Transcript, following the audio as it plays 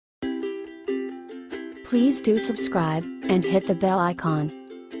Please do subscribe and hit the bell icon.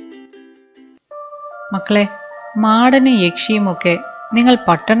 മക്കളെ, മാടനും യക്ഷിയുമൊക്കെ നിങ്ങൾ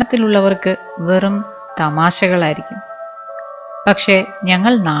പട്ടണത്തിലുള്ളവർക്ക് വെറും തമാശകളായിരിക്കും. പക്ഷേ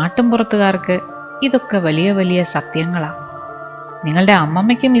ഞങ്ങൾ നാട്ടുംപുറത്തുകാർക്ക് ഇതൊക്കെ വലിയ വലിയ സത്യങ്ങളാ. നിങ്ങളുടെ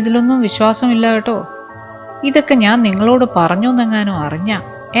അമ്മമ്മയ്ക്കും ഇതിലൊന്നും വിശ്വാസമില്ല കേട്ടോ. ഇതൊക്കെ ഞാൻ നിങ്ങളോട് പറഞ്ഞോന്നെങ്ങാനും അറിഞ്ഞ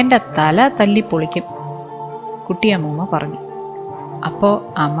എൻ്റെ തല തല്ലിപ്പൊളിക്കും, കുട്ടിയമ്മൂമ്മ പറഞ്ഞു.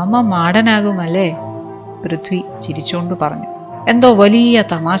 അപ്പോ അമ്മമ്മ മാടനാകുമല്ലേ? പൃഥ്വി ചിരിച്ചോണ്ട് പറഞ്ഞു. എന്തോ വലിയ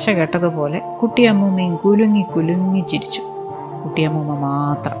തമാശ കേട്ടതുപോലെ കുട്ടിയമ്മൂമ്മയും കുലുങ്ങി കുലുങ്ങി ചിരിച്ചു. കുട്ടിയമ്മൂമ്മ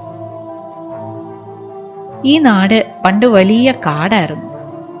മാത്രം. ഈ നാട് പണ്ട് വലിയ കാടായിരുന്നു.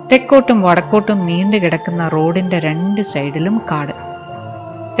 തെക്കോട്ടും വടക്കോട്ടും നീണ്ടു കിടക്കുന്ന റോഡിന്റെ രണ്ട് സൈഡിലും കാട്.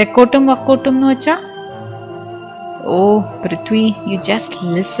 തെക്കോട്ടും വക്കോട്ടും എന്ന് വെച്ചാ, ഓ Prithvi, you just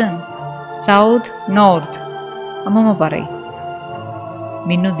listen. South, north. അമ്മമ്മ പറയും.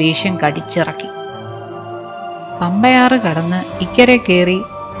 മിന്നു ദേഷ്യം കടിച്ചിറക്കി. പമ്പയാറ് കടന്ന് ഇക്കരെ കയറി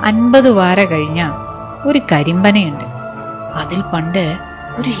 50 വാര കഴിഞ്ഞ ഒരു കരിമ്പനയുണ്ട്. അതിൽ പണ്ട്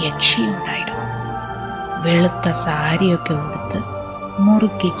ഒരു യക്ഷിയുണ്ടായിരുന്നു. വെളുത്ത സാരിയൊക്കെ ഉടുത്ത്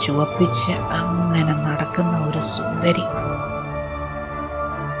മുറുക്കി ചുവപ്പിച്ച് അങ്ങനെ നടക്കുന്ന ഒരു സുന്ദരി.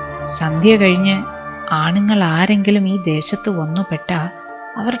 സന്ധ്യ കഴിഞ്ഞ് ആണുങ്ങൾ ആരെങ്കിലും ഈ ദേശത്ത് വന്നുപെട്ട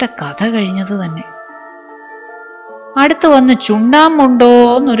അവരുടെ കഥ കഴിഞ്ഞത് തന്നെ. അടുത്ത് വന്ന്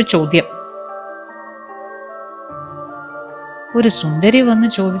ചുണ്ണാമ്പുണ്ടോ എന്നൊരു ചോദ്യം. ഒരു സുന്ദരി വന്ന്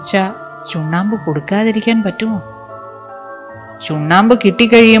ചോദിച്ചാ ചുണ്ണാമ്പ് കൊടുക്കാതിരിക്കാൻ പറ്റുമോ? ചുണ്ണാമ്പ്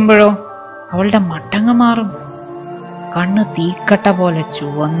കിട്ടിക്കഴിയുമ്പോഴോ അവളുടെ മട്ടങ്ങ മാറും. കണ്ണ് തീക്കട്ട പോലെ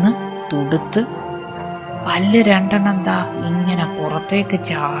ചുവന്ന് തുടുത്ത്, പല്ല് രണ്ടെണ്ണം ദാ ഇങ്ങനെ പുറത്തേക്ക്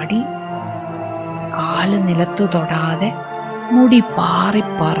ചാടി, കാല് നിലത്തു തൊടാതെ മുടി പാറി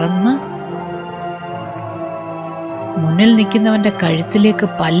പറന്ന് മുന്നിൽ നിൽക്കുന്നവന്റെ കഴുത്തിലേക്ക്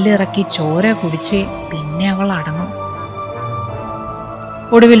പല്ലിറക്കി ചോര കുടിച്ച് പിന്നെ അവൾ അടങ്ങും.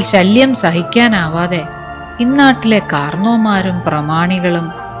 ഒടുവിൽ ശല്യം സഹിക്കാനാവാതെ ഇന്നാട്ടിലെ കാർന്നോമാരും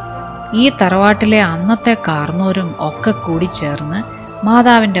പ്രമാണികളും ഈ തറവാട്ടിലെ അന്നത്തെ കാർന്നോരും ഒക്കെ കൂടി ചേർന്ന്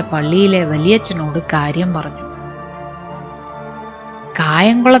മാതാവിന്റെ പള്ളിയിലെ വലിയച്ഛനോട് കാര്യം പറഞ്ഞു.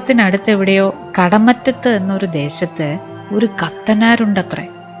 കായംകുളത്തിനടുത്തെവിടെയോ കടമറ്റത്ത് എന്നൊരു ദേശത്ത് ഒരു കത്തനാരുണ്ടത്രേ.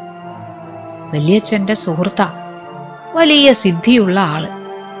 വലിയച്ഛന്റെ സുഹൃത്താ, വലിയ സിദ്ധിയുള്ള ആള്.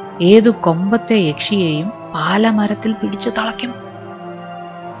 ഏതു കൊമ്പത്തെ യക്ഷിയെയും പാലമരത്തിൽ പിടിച്ചു തളയ്ക്കും.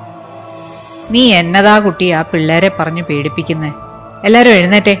 നീ എന്നതാ കുട്ടി ആ പിള്ളേരെ പറഞ്ഞു പേടിപ്പിക്കുന്നേ? എല്ലാരും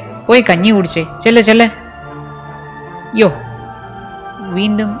എഴുന്നേറ്റേ, പോയി കഞ്ഞി കുടിച്ചേ, ചെല്ലെ ചെല്ലെ. യോ,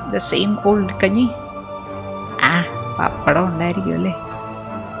 വീണ്ടും ദ സെയിം ഓൾഡ് കഞ്ഞി? ആ, പപ്പടം ഉണ്ടായിരിക്കും അല്ലേ?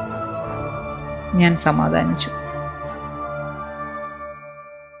 ഞാൻ സമാധാനിച്ചു.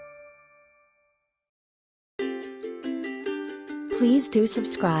 Please do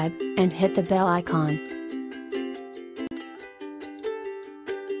subscribe and hit the bell icon.